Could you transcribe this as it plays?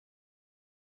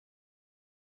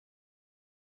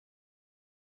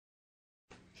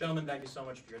Gentlemen, thank you so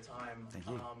much for your time. Thank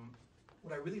you.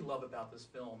 What I really love about this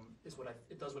film is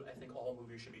it does what I think all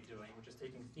movies should be doing, which is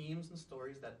taking themes and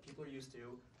stories that people are used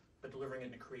to, but delivering it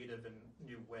in a creative and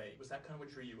new way. Was that kind of what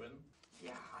drew you in?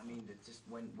 Yeah, I mean, it's just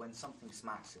when something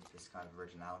smacks of this kind of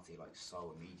originality, like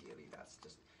so immediately, that's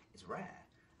just, it's rare.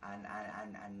 And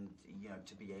you know,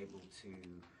 to be able to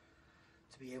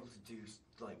do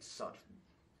like such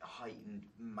heightened,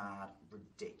 mad,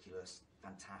 ridiculous,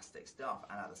 fantastic stuff,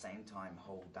 and at the same time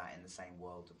hold that in the same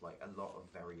world of like a lot of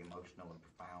very emotional and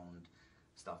profound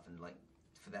stuff, and like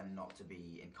for them not to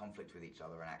be in conflict with each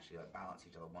other and actually like balance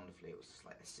each other wonderfully, it was just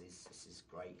like this is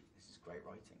great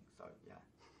writing. So yeah.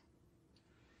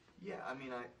 Yeah, I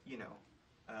mean,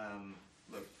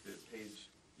 look, the page,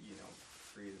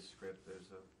 3 of the script, there's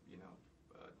a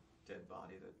dead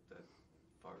body that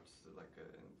farts like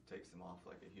and takes them off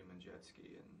like a human jet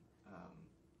ski, and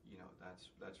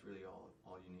that's really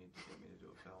all you need to get me to do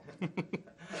a film.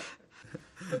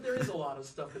 But there is a lot of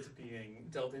stuff that's being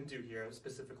delved into here,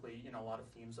 specifically, a lot of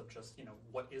themes of just,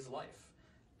 what is life?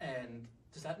 And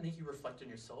does that make you reflect on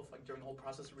yourself, like during the whole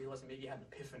process of realizing maybe you had an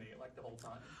epiphany, like the whole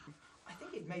time? I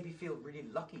think it made me feel really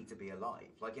lucky to be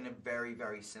alive, like in a very,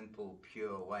 very simple,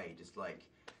 pure way, just like,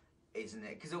 isn't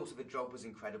it? Because also the job was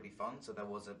incredibly fun, so there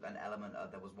was an element,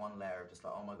 there was one layer of just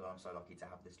like, oh my god, I'm so lucky to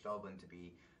have this job and to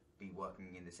be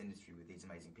working in this industry with these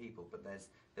amazing people. But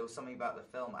there was something about the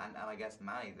film, and I guess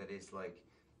Manny, that is like,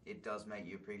 it does make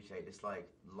you appreciate, it's like,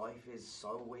 life is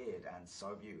so weird and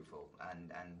so beautiful,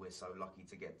 and we're so lucky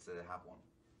to get to have one.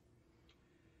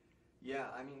 Yeah,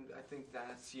 I mean, I think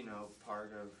that's,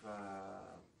 part of,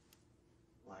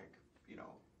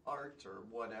 art or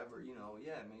whatever,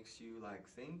 yeah, it makes you, like,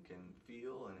 think and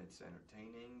feel, and it's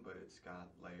entertaining, but it's got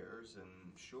layers,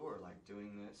 and sure, like,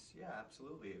 doing this, yeah,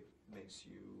 absolutely, it makes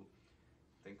you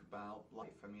think about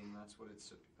life. I mean, that's what it's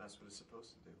supposed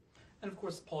to do. And of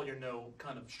course, Paul, you're no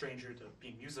kind of stranger to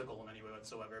being musical in any way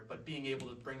whatsoever, but being able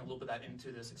to bring a little bit of that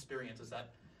into this experience, is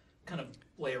that kind of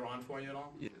layer on for you at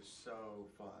all? It was so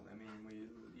fun. I mean,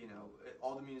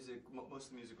 all the music, most of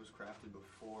the music was crafted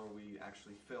before we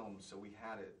actually filmed, so we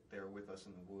had it there with us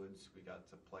in the woods. We got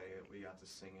to play it, we got to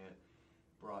sing it,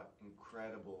 brought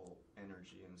incredible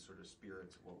energy and sort of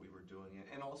spirit to what we were doing,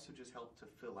 and also just helped to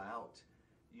fill out,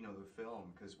 the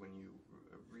film, because when you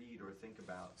read or think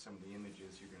about some of the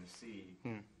images you're going to see,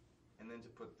 and then to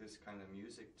put this kind of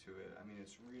music to it, I mean,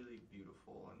 it's really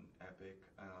beautiful and epic,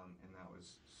 and that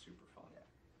was super fun.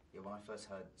 Yeah, when I first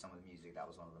heard some of the music, that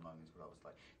was one of the moments where I was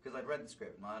like, because I'd read the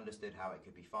script and I understood how it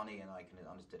could be funny and I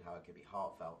understood how it could be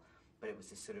heartfelt, but it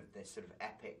was this sort of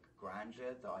epic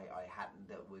grandeur that I hadn't,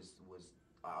 I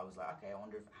was like, okay, I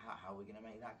wonder how we're going to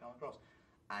make that come across.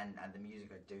 And the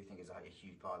music, I do think, is like a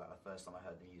huge part of that. The first time I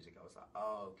heard the music, I was like,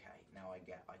 oh, okay, now I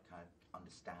kind of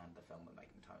understand the film we're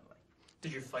making tonally.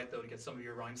 Did you fight, though, to get some of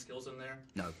your rhyme skills in there?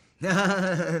 No.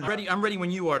 I'm ready when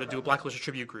you are to do a Blacklisted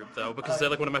tribute group, though, because they're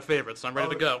like one of my favorites. I'm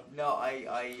ready to go. No,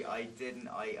 I didn't.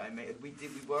 We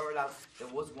were allowed. There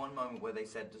was one moment where they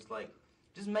said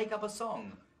just make up a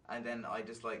song, and then I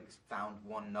just like found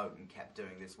one note and kept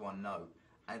doing this one note.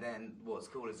 And then what's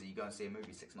cool is that you go and see a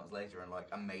movie 6 months later, and like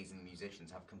amazing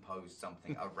musicians have composed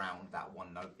something around that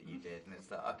one note that you did, and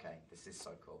it's like, okay, this is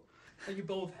so cool. And you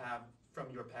both have, from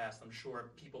your past, I'm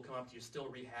sure people come up to you still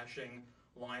rehashing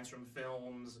lines from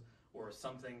films or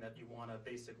something that they want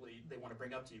to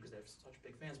bring up to you because they're such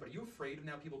big fans. But are you afraid of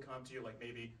now people come up to you like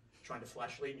maybe trying to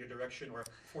flashlight in your direction or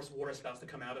force water spouts to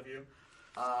come out of you?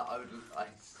 I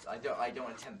don't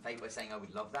want to tempt fate by saying I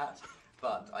would love that,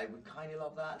 but I would kind of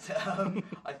love that.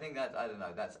 I think that, I don't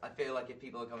know, I feel like if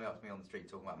people are coming up to me on the street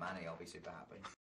talking about Manny, I'll be super happy.